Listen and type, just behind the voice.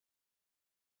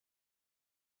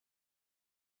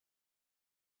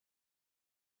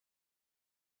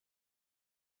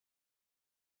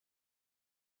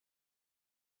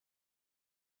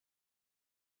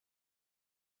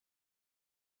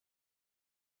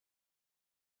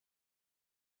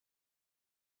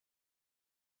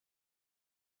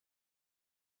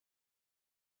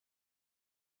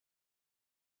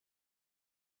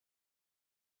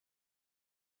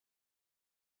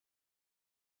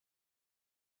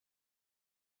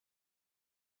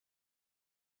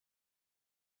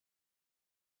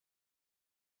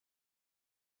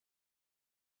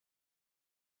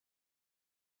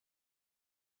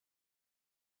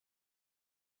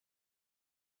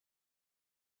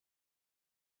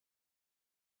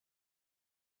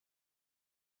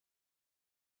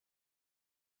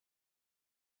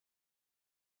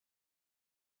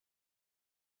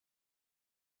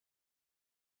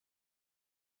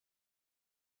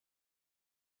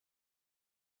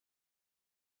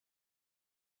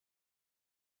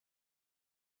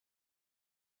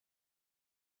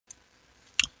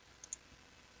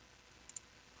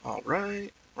All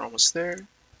right, we're almost there.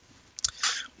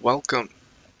 Welcome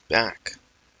back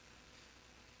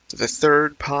to the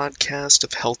third podcast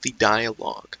of Healthy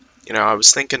Dialogue. I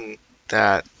was thinking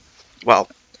that, well,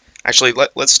 actually,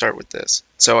 let's start with this.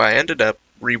 So I ended up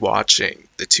rewatching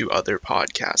the two other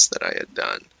podcasts that I had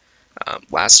done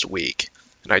last week,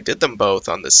 and I did them both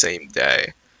on the same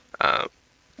day. Um,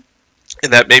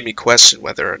 and that made me question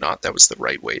whether or not that was the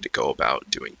right way to go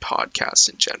about doing podcasts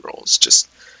in general.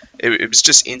 It was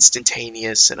just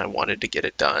instantaneous, and I wanted to get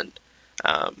it done.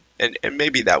 And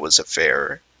maybe that was a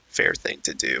fair thing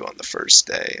to do on the first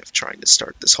day of trying to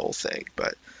start this whole thing.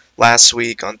 But last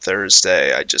week on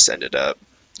Thursday, I just ended up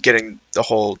getting the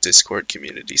whole Discord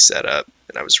community set up,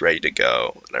 and I was ready to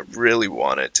go, and I really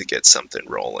wanted to get something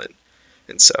rolling.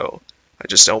 And so I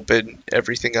just opened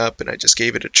everything up and I just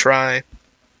gave it a try.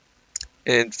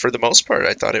 And for the most part,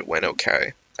 I thought it went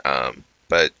okay.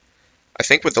 But I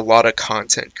think with a lot of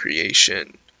content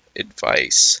creation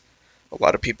advice, a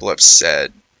lot of people have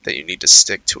said that you need to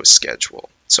stick to a schedule.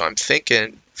 So I'm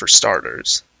thinking, for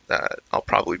starters, that I'll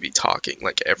probably be talking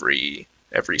like every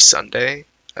Sunday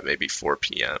at maybe 4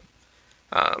 p.m.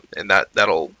 And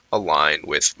that'll align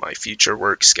with my future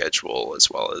work schedule as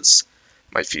well as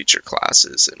my future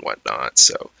classes and whatnot.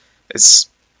 So it's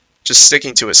just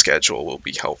sticking to a schedule will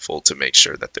be helpful to make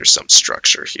sure that there's some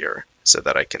structure here so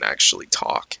that I can actually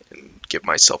talk and give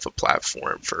myself a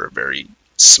platform for a very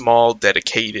small,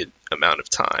 dedicated amount of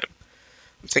time.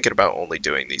 I'm thinking about only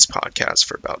doing these podcasts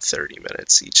for about 30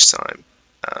 minutes each time.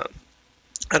 Um,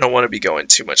 I don't want to be going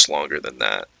too much longer than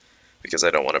that because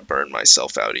I don't want to burn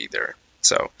myself out either.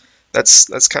 So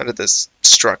that's kind of this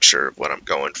structure of what I'm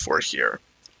going for here.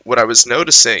 What I was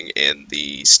noticing in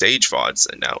the stage VODs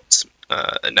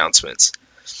announcements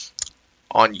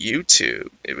on YouTube,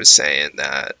 it was saying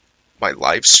that my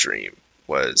live stream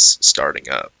was starting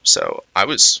up. So I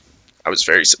was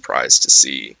very surprised to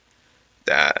see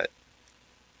that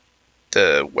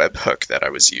the webhook that I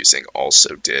was using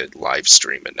also did live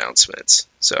stream announcements.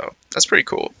 So that's pretty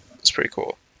cool. That's pretty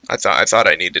cool. I thought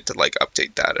I needed to like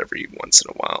update that every once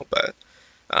in a while, but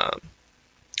um,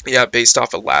 yeah, based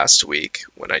off of last week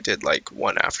when I did like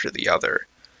one after the other,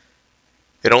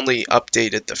 it only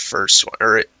updated the first one,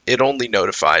 or it only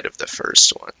notified of the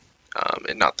first one,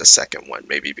 and not the second one.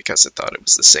 Maybe because it thought it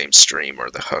was the same stream,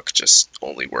 or the hook just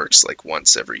only works like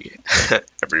once every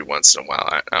every once in a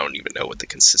while. I don't even know what the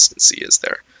consistency is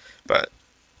there, but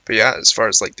but yeah, as far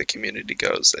as like the community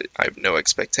goes, I have no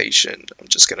expectation. I'm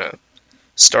just gonna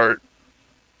start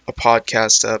a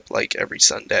podcast up like every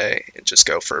Sunday and just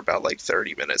go for about like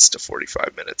 30 minutes to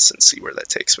 45 minutes and see where that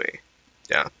takes me.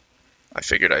 Yeah. I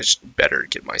figured I should better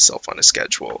get myself on a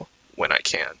schedule when I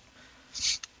can.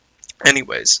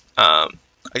 Anyways, I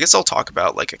guess I'll talk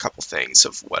about like a couple things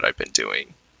of what I've been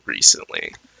doing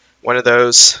recently. One of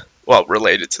those, well,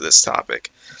 related to this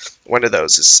topic, one of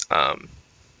those is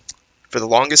for the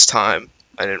longest time,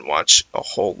 I didn't watch a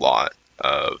whole lot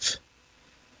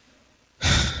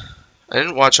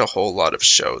of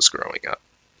shows growing up,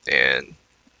 and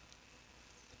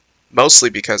mostly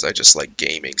because I just like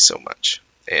gaming so much.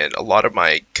 And a lot of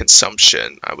my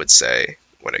consumption, I would say,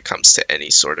 when it comes to any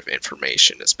sort of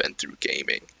information has been through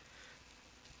gaming,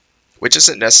 which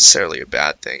isn't necessarily a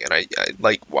bad thing. And I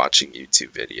like watching YouTube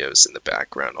videos in the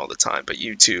background all the time, but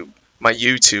my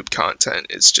YouTube content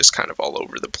is just kind of all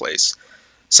over the place.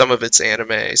 Some of it's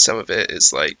anime, some of it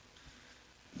is like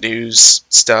news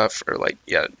stuff, or like,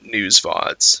 yeah, news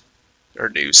VODs or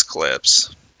news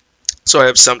clips. So I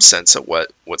have some sense of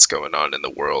what's going on in the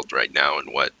world right now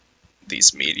and what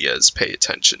these medias pay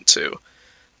attention to.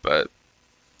 But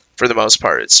for the most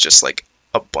part, it's just like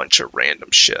a bunch of random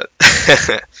shit.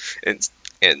 and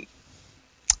and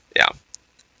yeah,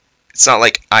 it's not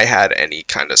like I had any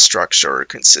kind of structure or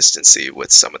consistency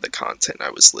with some of the content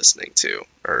I was listening to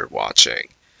or watching.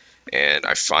 And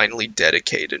I finally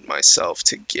dedicated myself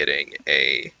to getting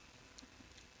a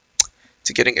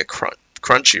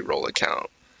Crunchyroll account.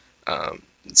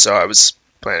 So I was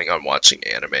planning on watching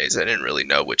animes. I didn't really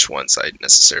know which ones I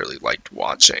necessarily liked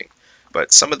watching,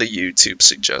 but some of the YouTube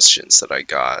suggestions that I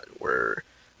got were,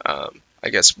 I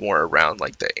guess, more around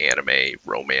like the anime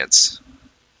romance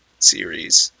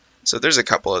series. So there's a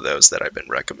couple of those that I've been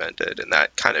recommended, and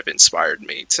that kind of inspired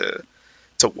me to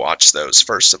watch those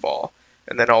first of all.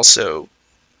 And then also,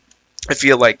 I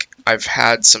feel like I've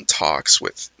had some talks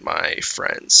with my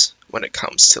friends when it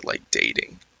comes to like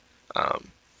dating.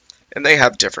 Um, and they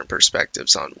have different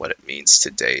perspectives on what it means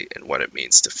to date and what it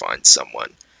means to find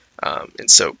someone. And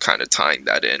so, kind of tying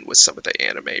that in with some of the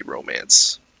anime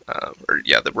romance, or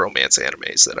yeah, the romance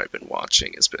animes that I've been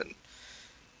watching has been,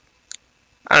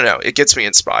 I don't know, it gets me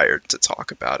inspired to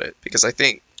talk about it because I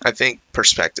think I think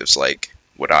perspectives like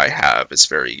what I have is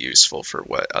very useful for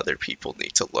what other people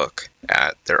need to look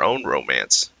at their own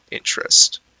romance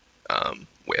interest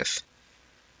with.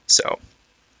 So,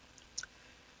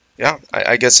 yeah,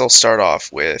 I guess I'll start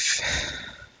off with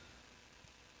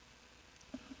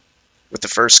the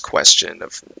first question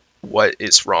of what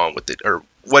is wrong with it, or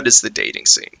what is the dating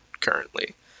scene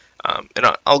currently. And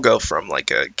I'll go from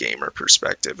like a gamer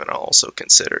perspective, and I'll also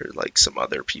consider like some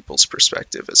other people's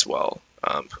perspective as well,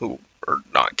 who are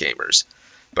not gamers.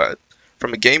 But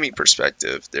from a gaming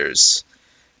perspective, there's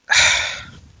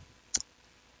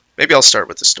maybe I'll start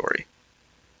with the story.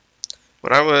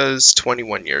 When I was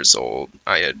 21 years old,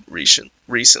 I had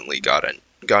recently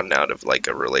gotten out of like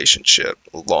a relationship,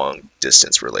 a long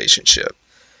distance relationship,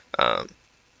 um,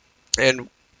 and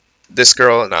this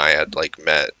girl and I had like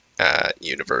met at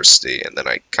university, and then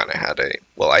I kind of had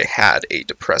I had a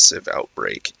depressive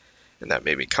outbreak, and that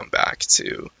made me come back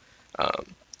um,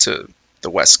 to the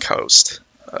West Coast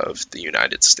of the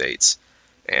United States,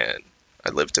 and I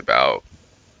lived about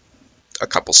a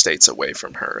couple states away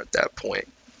from her at that point.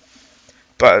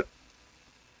 But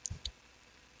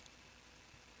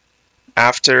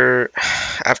after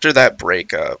after that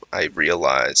breakup, I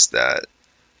realized that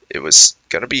it was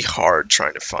gonna be hard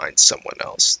trying to find someone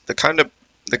else. The kind of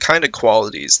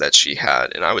qualities that she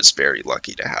had, and I was very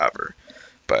lucky to have her,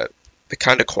 but the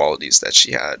kind of qualities that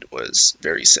she had was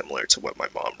very similar to what my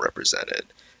mom represented.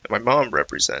 And my mom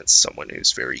represents someone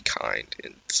who's very kind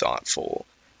and thoughtful,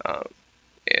 um,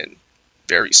 and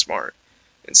very smart.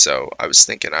 And so I was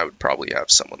thinking I would probably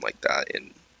have someone like that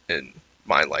in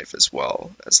my life as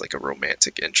well as like a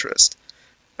romantic interest.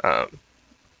 Um,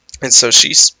 and so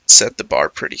she set the bar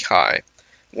pretty high.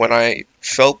 When I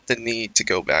felt the need to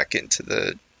go back into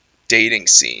the dating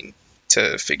scene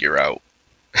to figure out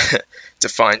to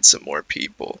find some more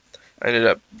people, I ended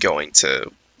up going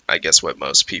to, I guess, what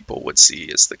most people would see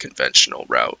as the conventional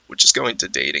route, which is going to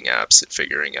dating apps and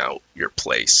figuring out your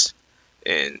place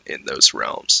in those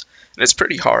realms. And it's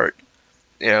pretty hard.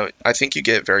 I think you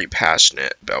get very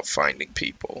passionate about finding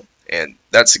people, and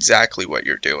that's exactly what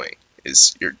you're doing,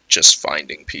 is you're just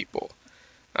finding people.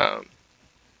 Um,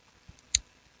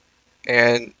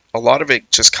 and a lot of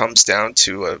it just comes down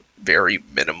to a very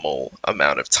minimal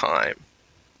amount of time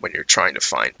when you're trying to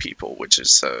find people, which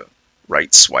is a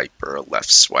right swipe or a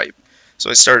left swipe. So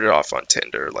I started off on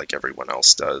Tinder like everyone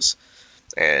else does,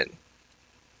 and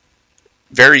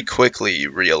very quickly you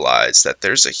realize that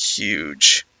there's a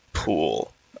huge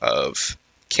pool of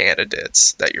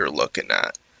candidates that you're looking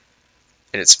at,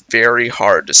 and it's very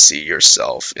hard to see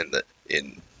yourself in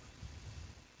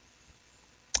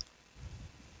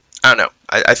I don't know.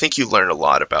 I think you learn a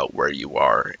lot about where you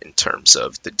are in terms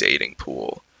of the dating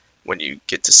pool when you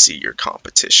get to see your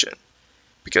competition,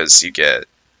 because you get,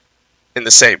 in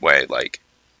the same way, like,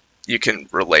 you can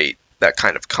relate that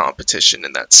kind of competition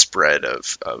and that spread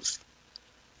of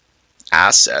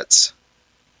assets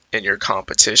in your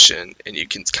competition, and you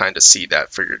can kind of see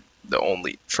that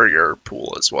for your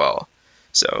pool as well.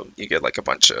 So you get like a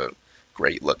bunch of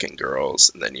great looking girls,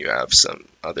 and then you have some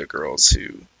other girls who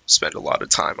spend a lot of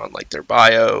time on like their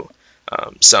bio,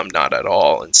 some not at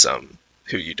all, and some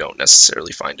who you don't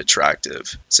necessarily find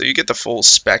attractive. So you get the full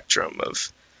spectrum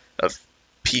of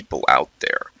people out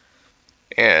there.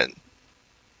 And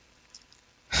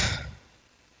I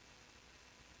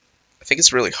think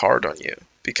it's really hard on you,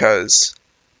 because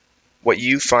what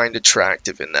you find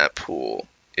attractive in that pool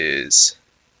is,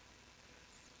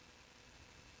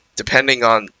 depending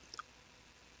on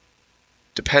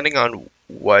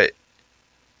what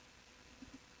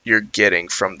you're getting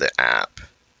from the app,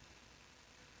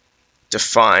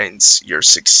 defines your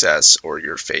success or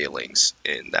your failings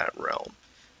in that realm.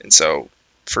 And so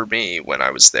for me, when I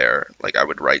was there, like, I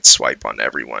would right swipe on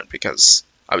everyone because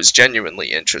I was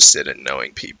genuinely interested in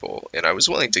knowing people, and I was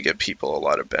willing to give people a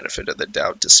lot of benefit of the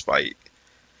doubt despite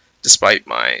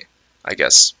my, I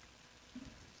guess,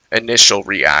 initial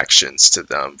reactions to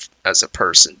them as a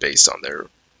person based on their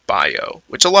bio,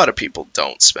 which a lot of people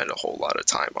don't spend a whole lot of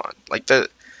time on. Like,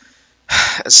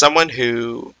 as someone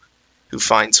who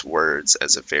finds words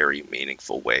as a very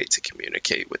meaningful way to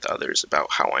communicate with others about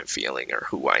how I'm feeling or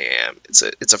who I am,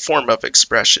 it's a form of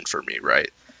expression for me, right?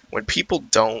 When people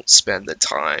don't spend the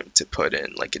time to put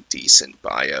in like a decent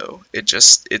bio,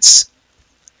 it's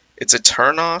a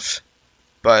turnoff,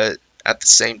 but at the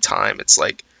same time, it's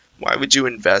like, why would you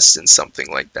invest in something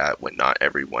like that when not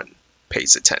everyone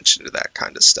pays attention to that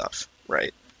kind of stuff,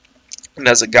 right? And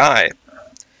as a guy,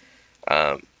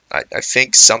 um, I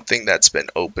think something that's been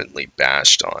openly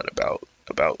bashed on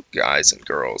about guys and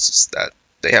girls is that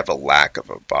they have a lack of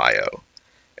a bio,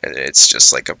 and it's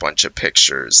just like a bunch of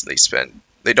pictures. They spend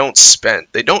they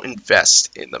don't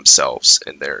invest in themselves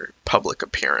and their public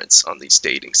appearance on these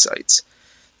dating sites.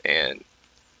 And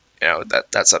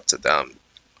that's up to them,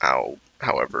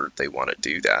 however they want to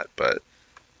do that. But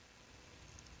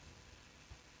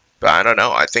I don't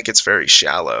know. I think it's very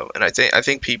shallow, and I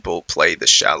think people play the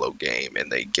shallow game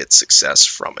and they get success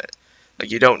from it. Like,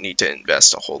 you don't need to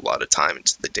invest a whole lot of time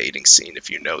into the dating scene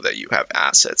if you know that you have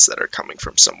assets that are coming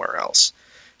from somewhere else.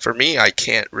 For me, I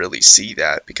can't really see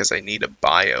that because I need a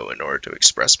bio in order to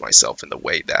express myself in the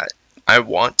way that I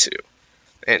want to.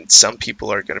 And some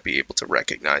people are going to be able to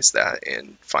recognize that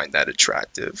and find that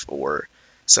attractive, or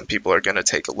some people are going to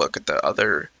take a look at the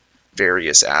other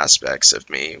various aspects of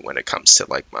me when it comes to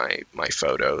like my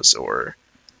photos, or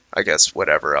I guess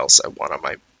whatever else I want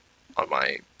on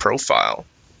my profile,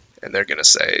 and they're going to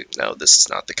say, no, this is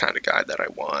not the kind of guy that I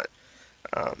want.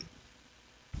 um,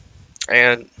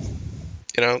 and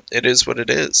it is what it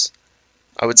is.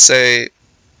 I would say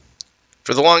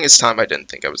for the longest time I didn't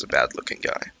think I was a bad looking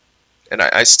guy, and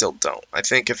I still don't. I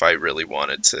think if I really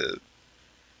wanted to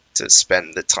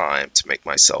spend the time to make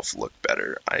myself look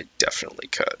better, I definitely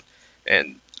could.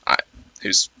 And I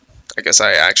who's I guess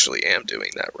I actually am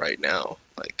doing that right now.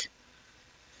 Like,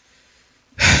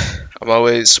 I'm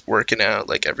always working out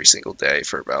like every single day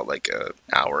for about like an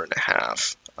hour and a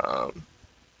half.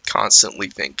 Constantly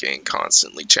thinking,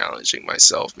 constantly challenging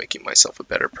myself, making myself a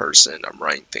better person. I'm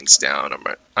writing things down.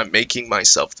 I'm making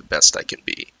myself the best I can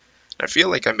be. And I feel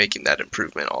like I'm making that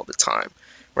improvement all the time.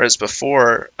 Whereas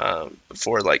before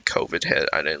like COVID hit,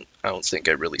 I don't think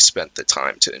I really spent the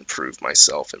time to improve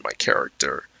myself and my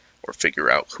character or figure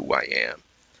out who I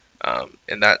am.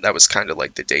 And that was kind of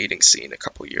like the dating scene a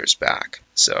couple years back.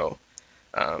 So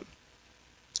um,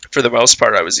 for the most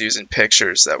part, I was using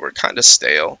pictures that were kind of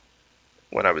stale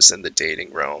when I was in the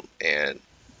dating realm, and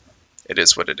it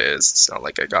is what it is. It's not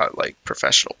like I got like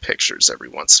professional pictures every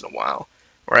once in a while,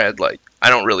 or I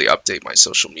don't really update my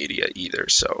social media either,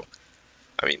 so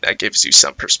I mean that gives you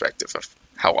some perspective of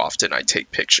how often I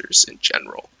take pictures in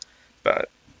general. But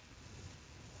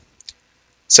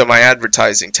so my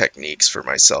advertising techniques for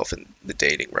myself in the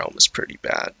dating realm is pretty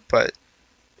bad, but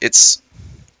it's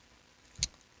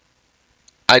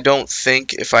I don't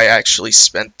think if I actually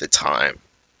spent the time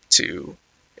to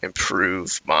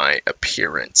improve my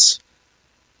appearance,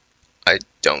 I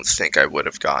don't think I would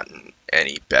have gotten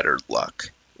any better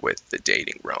luck with the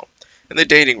dating realm. And the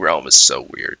dating realm is so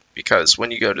weird because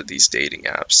when you go to these dating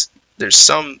apps, there's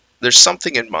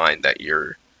something in mind that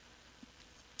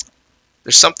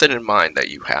there's something in mind that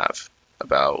you have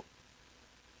about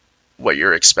what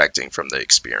you're expecting from the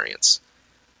experience.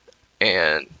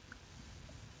 And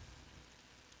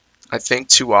I think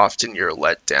too often you're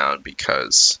let down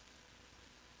because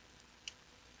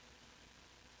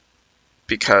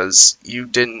you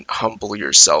didn't humble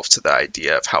yourself to the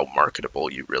idea of how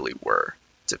marketable you really were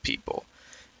to people.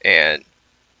 And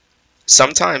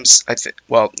sometimes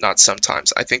well, not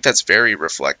sometimes, I think that's very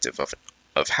reflective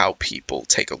of how people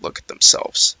take a look at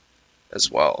themselves as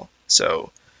well.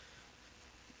 So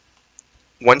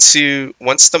once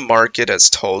the market has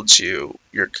told you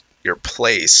your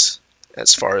place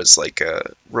as far as like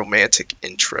a romantic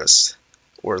interest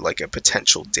or like a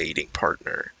potential dating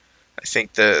partner, I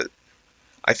think the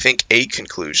I think a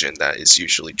conclusion that is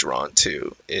usually drawn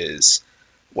to is,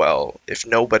 well, if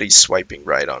nobody's swiping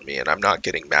right on me and I'm not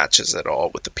getting matches at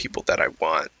all with the people that I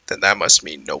want, then that must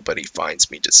mean nobody finds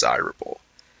me desirable.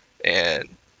 And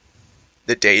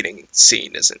the dating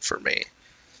scene isn't for me.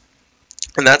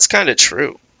 And that's kind of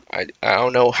true. I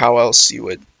don't know how else you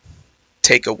would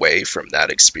take away from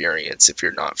that experience if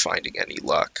you're not finding any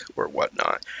luck or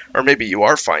whatnot. Or maybe you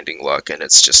are finding luck and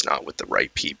it's just not with the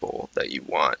right people that you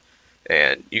want.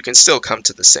 And you can still come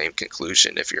to the same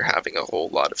conclusion if you're having a whole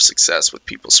lot of success with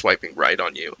people swiping right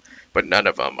on you, but none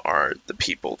of them are the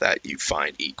people that you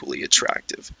find equally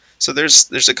attractive. So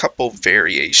there's a couple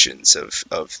variations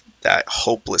of that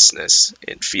hopelessness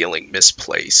in feeling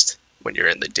misplaced when you're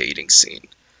in the dating scene.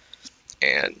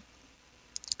 And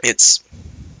it's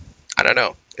I don't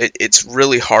know. It's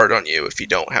really hard on you if you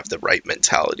don't have the right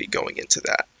mentality going into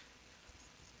that.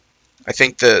 I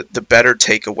think the better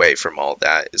takeaway from all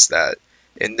that is that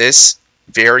in this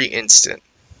very instant,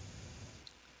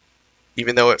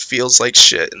 even though it feels like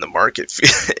shit in the market,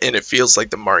 and it feels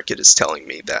like the market is telling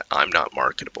me that I'm not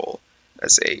marketable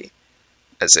as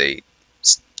as a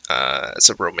as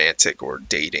a romantic or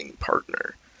dating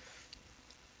partner,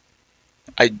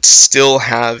 I still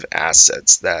have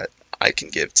assets that I can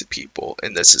give to people,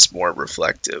 and this is more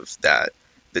reflective that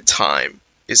the time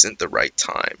isn't the right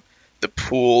time. The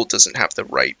pool doesn't have the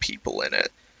right people in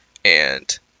it,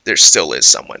 and there still is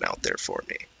someone out there for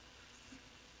me.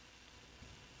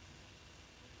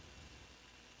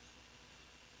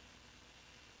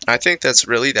 I think that's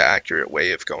really the accurate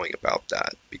way of going about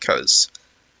that, because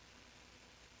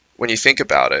when you think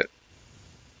about it,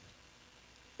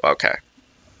 okay,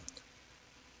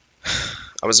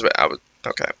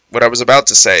 okay. What I was about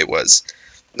to say was,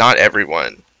 not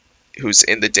everyone who's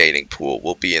in the dating pool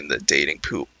will be in the dating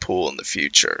pool in the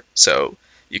future. So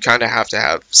you kind of have to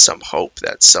have some hope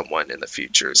that someone in the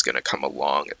future is going to come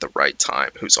along at the right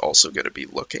time who's also going to be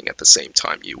looking at the same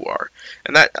time you are.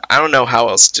 And that, I don't know how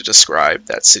else to describe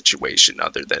that situation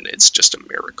other than it's just a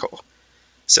miracle.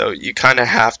 So you kind of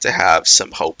have to have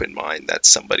some hope in mind that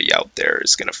somebody out there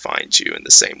is going to find you in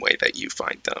the same way that you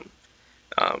find them.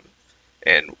 Um,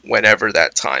 and whenever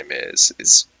that time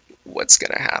is what's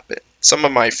going to happen. Some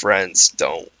of my friends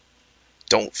don't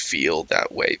feel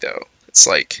that way though. It's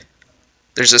like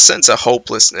there's a sense of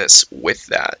hopelessness with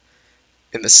that,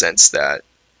 in the sense that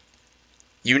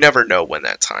you never know when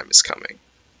that time is coming.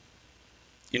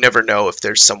 You never know if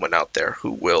there's someone out there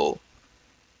who will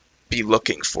be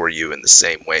looking for you in the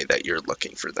same way that you're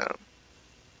looking for them.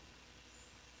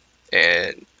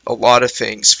 And a lot of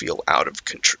things feel out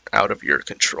of your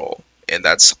control, and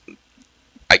that's,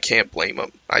 I can't blame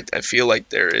them. I feel like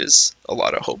there is a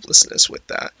lot of hopelessness with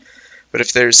that. But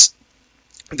if there's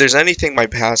anything my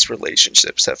past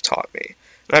relationships have taught me,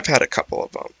 and I've had a couple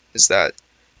of them, is that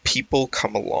people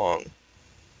come along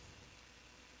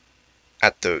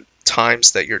at the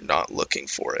times that you're not looking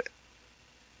for it.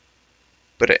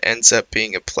 But it ends up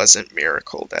being a pleasant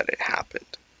miracle that it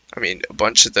happened. I mean, a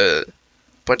bunch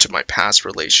of my past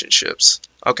relationships.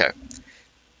 Okay,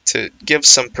 to give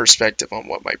some perspective on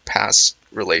what my past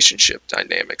relationship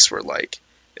dynamics were like,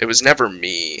 it was never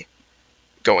me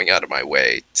going out of my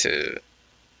way to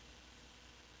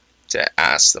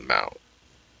ask them out.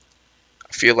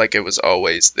 I feel like it was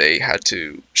always they had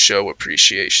to show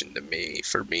appreciation to me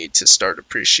for me to start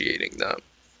appreciating them.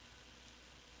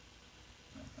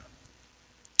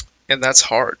 And that's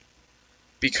hard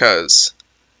because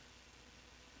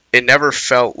it never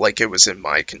felt like it was in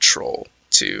my control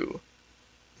to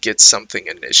get something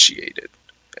initiated.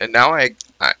 And now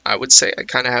I would say I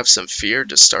kind of have some fear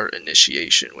to start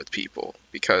initiation with people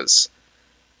because,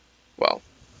 well,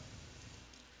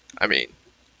 I mean,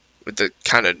 with the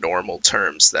kind of normal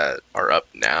terms that are up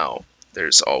now,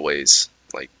 there's always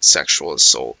like sexual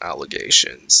assault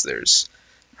allegations, there's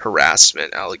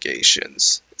harassment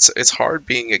allegations. It's hard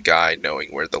being a guy knowing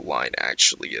where the line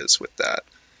actually is with that.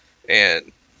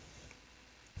 And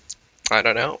I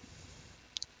don't know.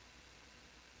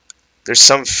 There's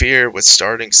some fear with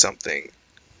starting something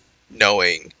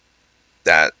knowing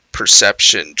that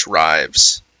perception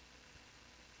drives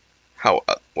how,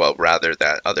 well, rather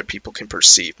that other people can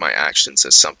perceive my actions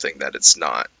as something that it's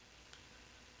not.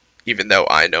 Even though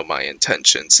I know my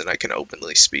intentions and I can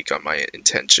openly speak on my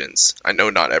intentions, I know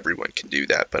not everyone can do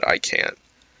that, but I can.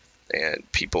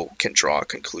 And people can draw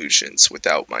conclusions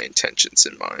without my intentions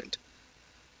in mind.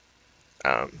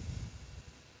 And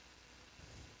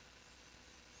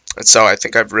so I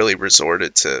think I've really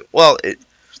resorted to, well,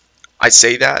 I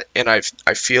say that, and I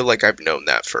feel like I've known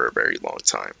that for a very long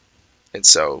time. And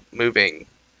so moving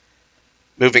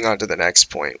on to the next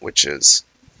point, which is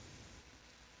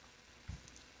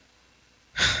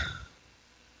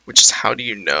how do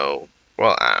you know?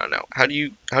 Well, I don't know. How do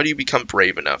you become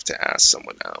brave enough to ask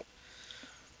someone out?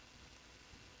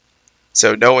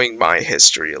 So knowing my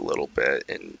history a little bit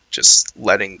and just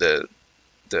letting the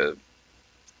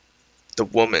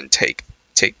woman take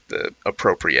the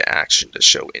appropriate action to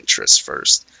show interest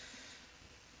first.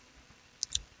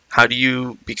 How do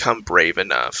you become brave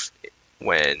enough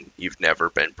when you've never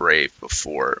been brave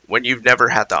before, when you've never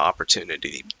had the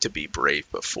opportunity to be brave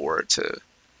before, to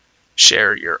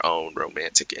share your own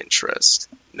romantic interest,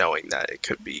 knowing that it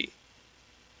could be,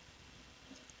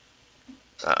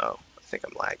 uh-oh, I think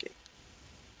I'm lagging.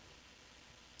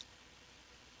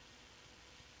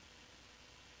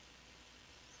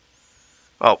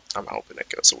 Well, I'm hoping it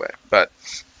goes away, but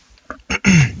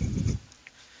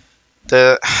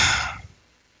the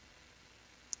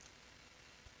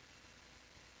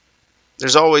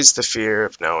there's always the fear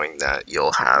of knowing that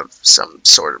you'll have some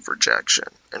sort of rejection.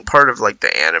 And part of like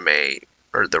the anime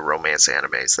or the romance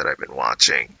animes that I've been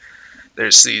watching,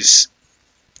 there's these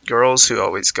girls who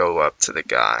always go up to the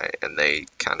guy and they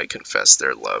kind of confess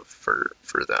their love for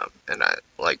them. And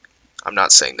I'm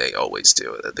not saying they always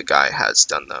do it. The guy has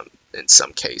done them in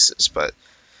some cases, but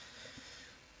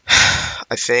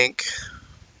I think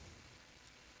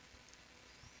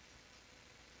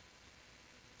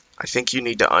you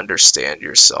need to understand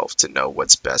yourself to know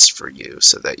what's best for you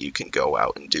so that you can go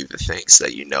out and do the things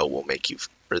that you know will make you,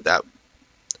 or that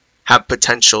have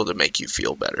potential to make you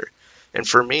feel better. And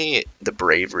for me, the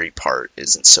bravery part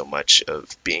isn't so much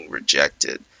of being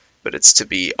rejected, but it's to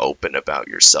be open about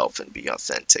yourself and be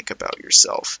authentic about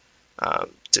yourself.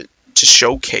 To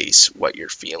showcase what you're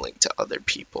feeling to other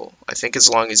people. I think as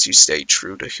long as you stay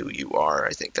true to who you are,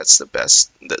 I think that's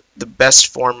the best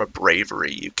form of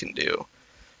bravery you can do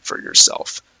for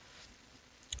yourself.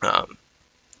 Um,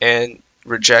 and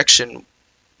rejection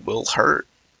will hurt.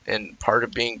 And part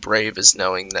of being brave is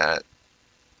knowing that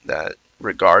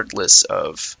regardless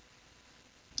of,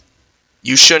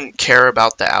 you shouldn't care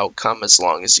about the outcome as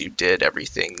long as you did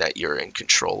everything that you're in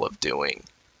control of doing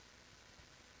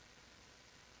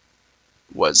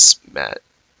was met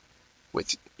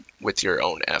with your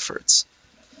own efforts.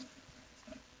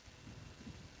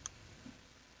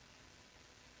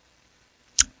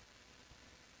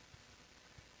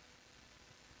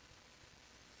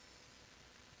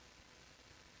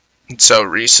 And so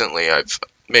recently I've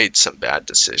made some bad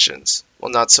decisions.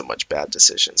 Well, not so much bad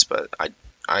decisions, but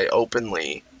I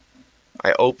openly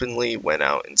I openly went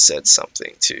out and said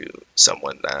something to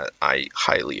someone that I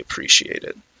highly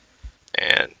appreciated.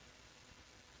 And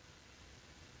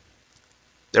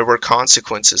there were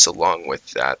consequences along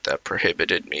with that that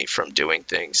prohibited me from doing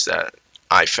things that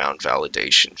I found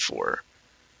validation for.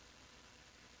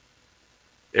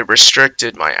 It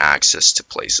restricted my access to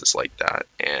places like that,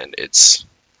 and it's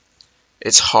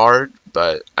hard,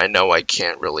 but I know I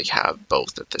can't really have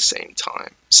both at the same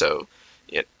time. So,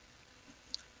 it,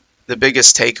 the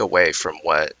biggest takeaway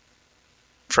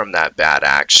from that bad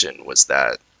action was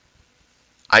that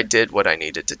I did what I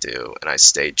needed to do and I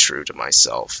stayed true to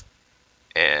myself,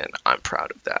 and I'm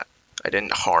proud of that. I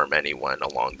didn't harm anyone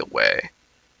along the way,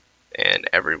 and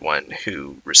everyone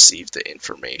who received the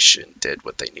information did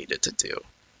what they needed to do.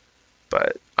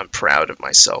 But I'm proud of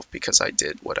myself because I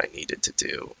did what I needed to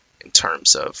do in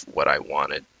terms of what I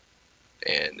wanted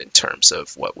and in terms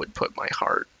of what would put my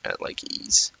heart at like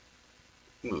ease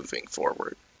moving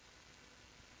forward.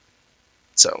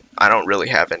 So I don't really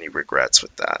have any regrets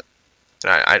with that.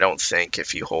 And I don't think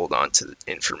if you hold on to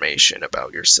information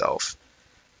about yourself,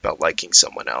 about liking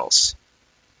someone else,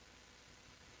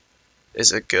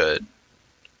 is a good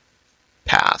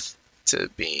path to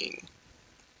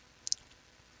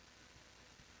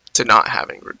not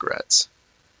having regrets.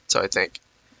 So I think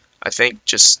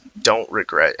just don't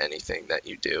regret anything that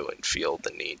you do and feel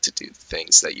the need to do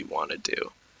things that you want to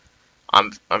do.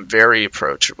 I'm very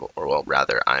approachable, or well,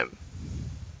 rather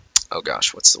oh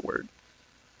gosh, what's the word?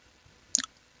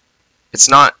 It's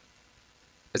not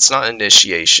it's not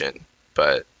initiation,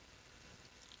 but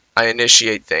I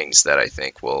initiate things that I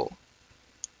think will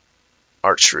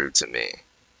are true to me.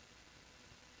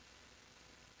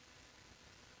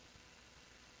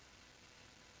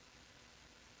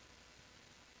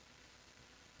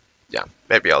 Yeah,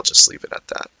 maybe I'll just leave it at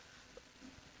that.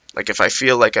 Like if I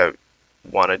feel like I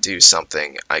want to do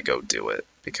something, I go do it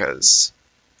because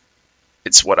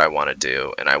it's what I want to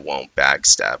do, and I won't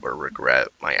backstab or regret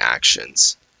my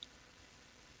actions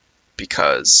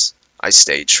because I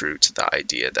stayed true to the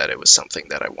idea that it was something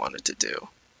that I wanted to do.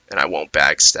 And I won't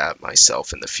backstab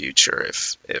myself in the future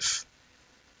if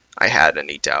I had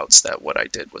any doubts that what I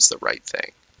did was the right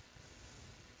thing.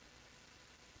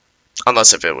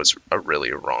 Unless if it was a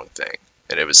really wrong thing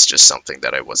and it was just something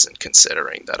that I wasn't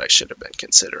considering that I should have been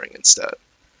considering instead.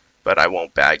 But I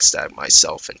won't backstab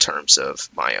myself in terms of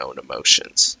my own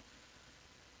emotions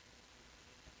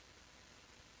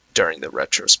during the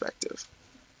retrospective.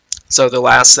 So the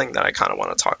last thing that I kind of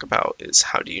want to talk about is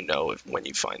how do you know when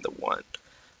you find the one?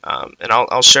 And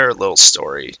I'll share a little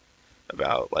story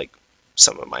about like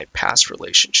some of my past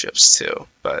relationships too.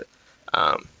 But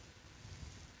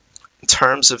in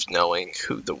terms of knowing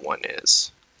who the one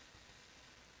is,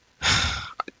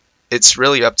 it's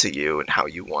really up to you and how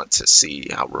you want to see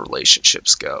how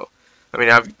relationships go. I mean,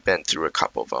 I've been through a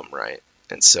couple of them, right?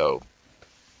 And so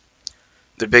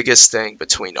the biggest thing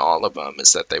between all of them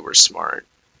is that they were smart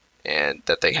and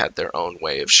that they had their own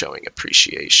way of showing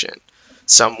appreciation.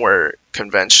 Some were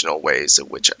conventional ways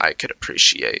of which I could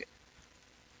appreciate,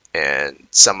 and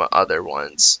some other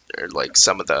ones, or like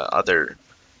some of the other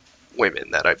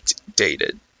women that I've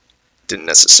dated, didn't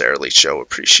necessarily show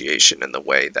appreciation in the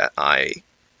way that I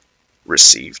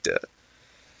received it.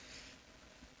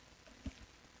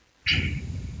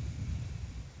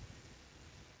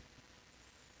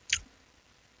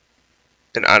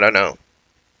 And I don't know.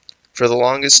 For the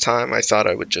longest time, I thought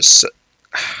I would just.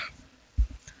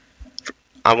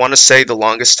 I want to say the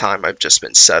longest time I've just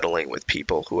been settling with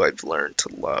people who I've learned to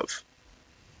love.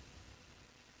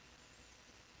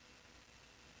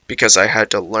 Because I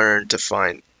had to learn to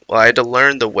find. Well, I had to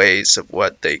learn the ways of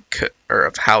what they could, or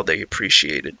of how they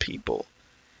appreciated people,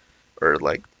 or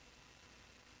like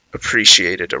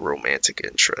appreciated a romantic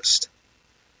interest.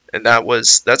 And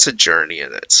that's a journey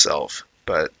in itself.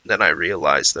 But then I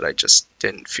realized that I just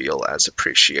didn't feel as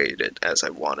appreciated as I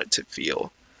wanted to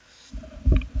feel.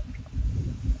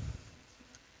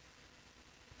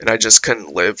 And I just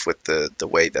couldn't live with the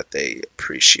way that they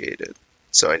appreciated.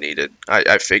 So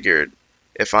I figured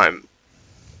if I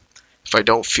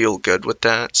don't feel good with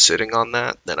that, sitting on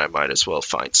that, then I might as well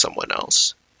find someone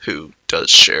else who does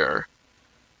share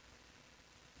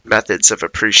methods of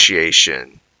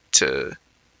appreciation to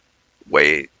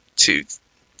way to,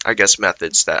 I guess,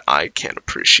 methods that I can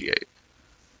appreciate.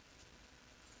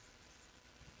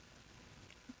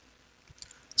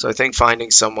 So I think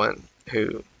finding someone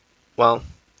who, well,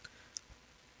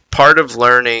 part of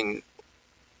learning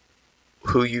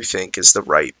who you think is the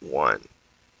right one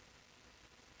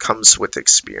comes with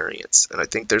experience. And I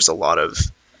think there's a lot of,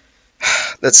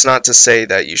 that's not to say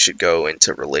that you should go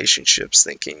into relationships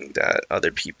thinking that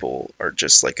other people are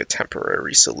just like a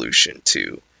temporary solution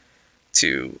to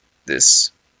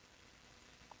this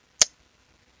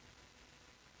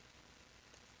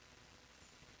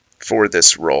for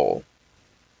this role.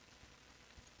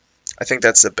 I think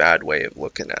that's a bad way of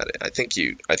looking at it. I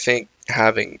think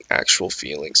having actual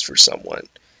feelings for someone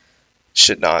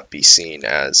should not be seen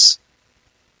as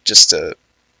just a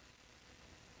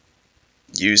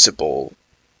usable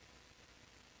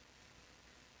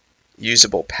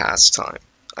pastime.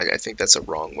 I think that's a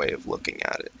wrong way of looking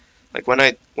at it. Like when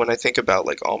I think about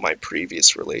like all my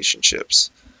previous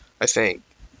relationships, I think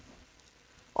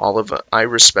I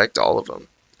respect all of them.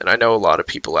 And I know a lot of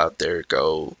people out there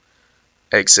go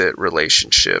exit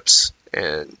relationships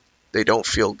and they don't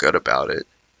feel good about it,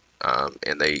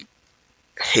 and they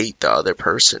hate the other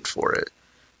person for it.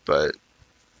 But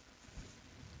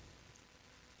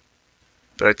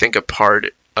I think a part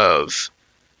of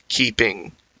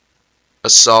keeping a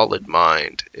solid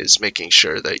mind is making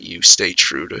sure that you stay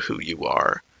true to who you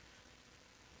are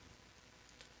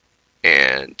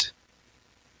and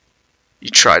you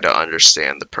try to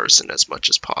understand the person as much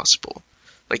as possible.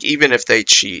 Like even if they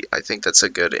cheat, I think that's a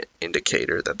good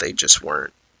indicator that they just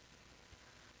weren't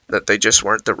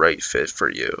the right fit for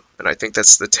you. And I think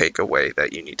that's the takeaway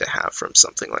that you need to have from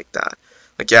something like that.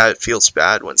 Like yeah, it feels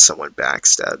bad when someone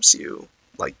backstabs you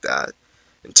like that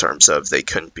in terms of they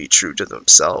couldn't be true to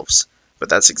themselves. But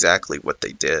that's exactly what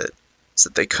they did. Is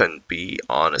that they couldn't be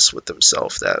honest with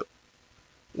themselves that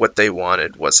what they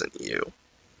wanted wasn't you.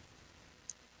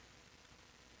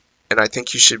 And I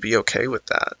think you should be okay with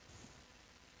that.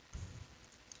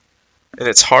 And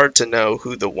it's hard to know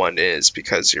who the one is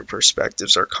because your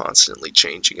perspectives are constantly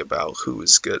changing about who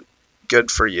is good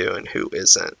for you and who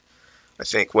isn't. I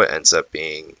think what ends up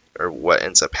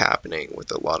happening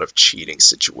with a lot of cheating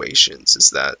situations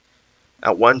is that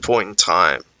at one point in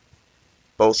time,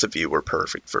 both of you were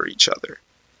perfect for each other.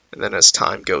 And then as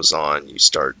time goes on, you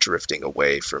start drifting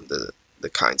away from the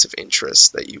kinds of interests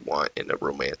that you want in a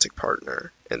romantic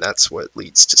partner. And that's what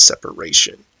leads to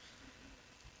separation.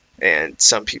 And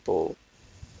some people,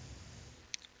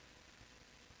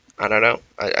 I don't know,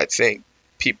 I think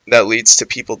that leads to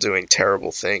people doing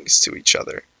terrible things to each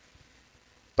other.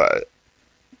 But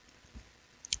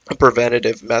a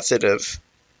preventative method of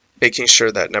making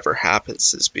sure that never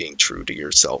happens is being true to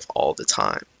yourself all the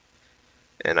time.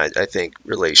 And I think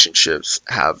your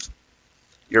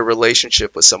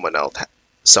relationship with someone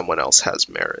else has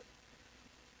merit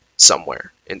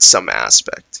somewhere in some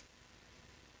aspect.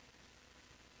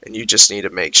 And you just need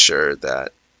to make sure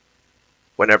that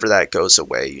whenever that goes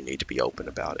away, you need to be open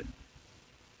about it.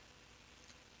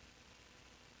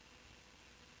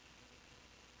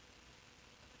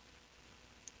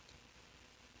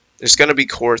 There's going to be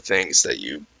core things that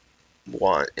you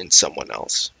want in someone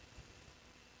else.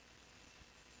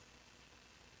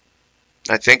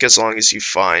 I think as long as you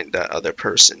find that other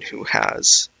person who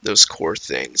has those core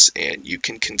things and you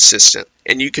can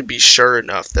be sure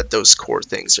enough that those core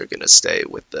things are going to stay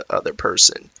with the other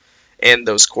person and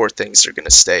those core things are going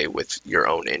to stay with your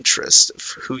own interest of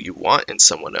who you want in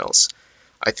someone else,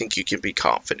 I think you can be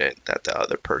confident that the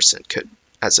other person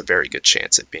has a very good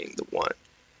chance at being the one.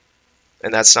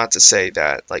 And that's not to say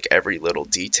that like every other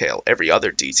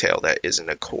detail that isn't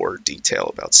a core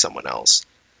detail about someone else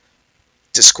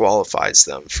disqualifies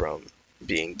them from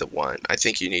being the one. I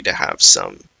think you need to have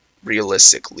some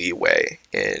realistic leeway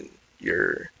in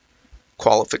your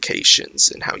qualifications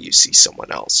and how you see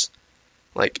someone else.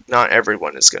 Like, not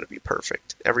everyone is going to be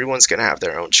perfect. Everyone's going to have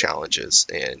their own challenges,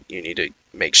 and you need to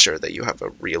make sure that you have a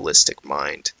realistic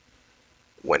mind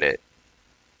when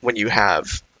you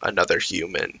have another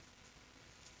human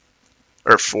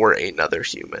or for another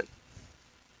human.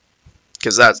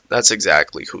 because that's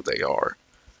exactly who they are,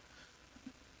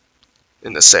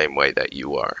 in the same way that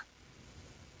you are.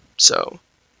 So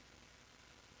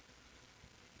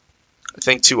I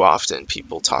think too often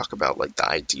people talk about like the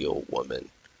ideal woman,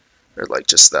 or like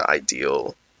just the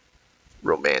ideal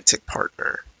romantic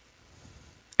partner,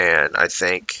 and I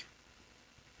think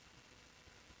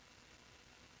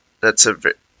that's a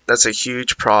that's a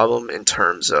huge problem in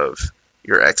terms of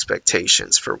your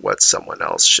expectations for what someone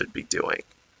else should be doing.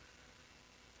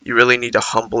 You really need to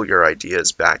humble your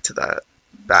ideas back to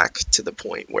the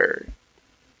point where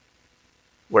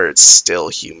it's still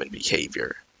human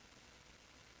behavior.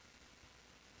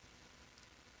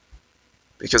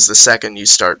 Because the second you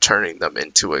start turning them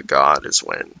into a god is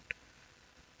when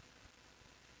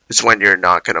you're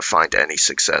not going to find any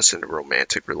success in a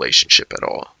romantic relationship at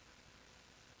all.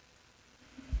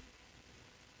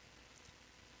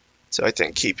 So I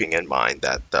think keeping in mind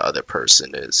that the other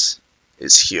person is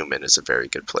human is a very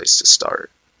good place to start.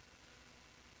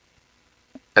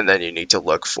 And then you need to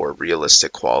look for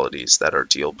realistic qualities that are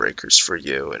deal breakers for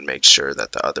you and make sure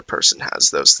that the other person has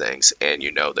those things, and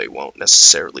you know they won't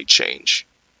necessarily change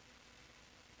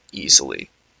easily.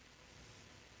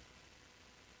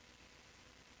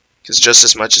 Because just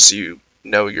as much as you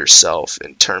know yourself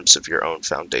in terms of your own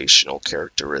foundational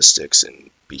characteristics and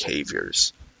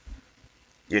behaviors,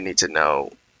 you need to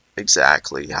know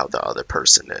exactly how the other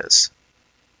person is.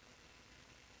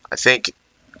 I think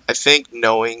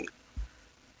knowing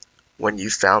when you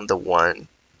found the one,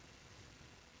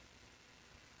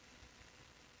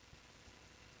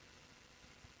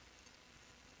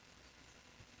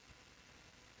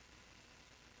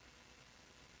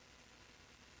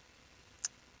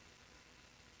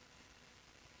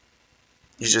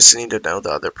 you just need to know the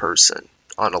other person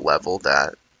on a level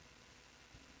that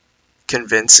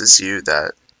convinces you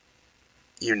that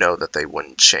you know that they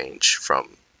wouldn't change from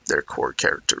their core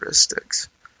characteristics.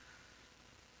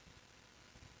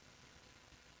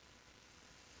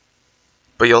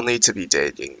 But you'll need to be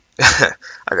dating.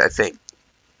 I think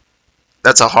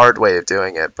that's a hard way of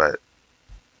doing it, but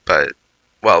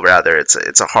well, rather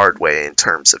it's a hard way in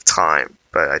terms of time.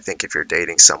 But I think if you're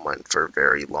dating someone for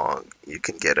very long, you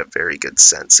can get a very good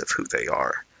sense of who they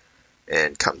are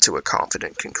and come to that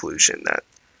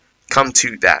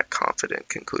confident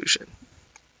conclusion.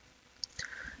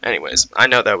 Anyways, I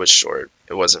know that was short.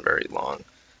 It wasn't very long.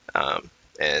 Um,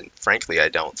 and frankly, I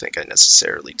don't think I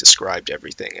necessarily described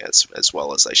everything as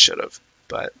well as I should have.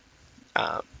 But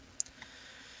um,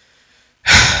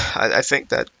 I think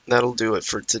that'll do it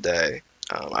for today.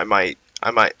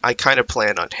 I kind of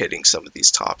plan on hitting some of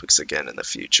these topics again in the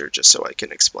future, just so I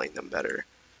can explain them better.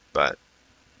 But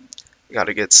I got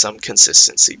to get some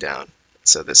consistency down.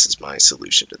 So this is my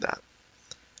solution to that.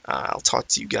 I'll talk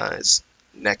to you guys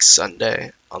next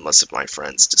Sunday, unless if my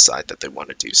friends decide that they want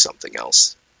to do something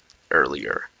else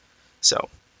earlier. So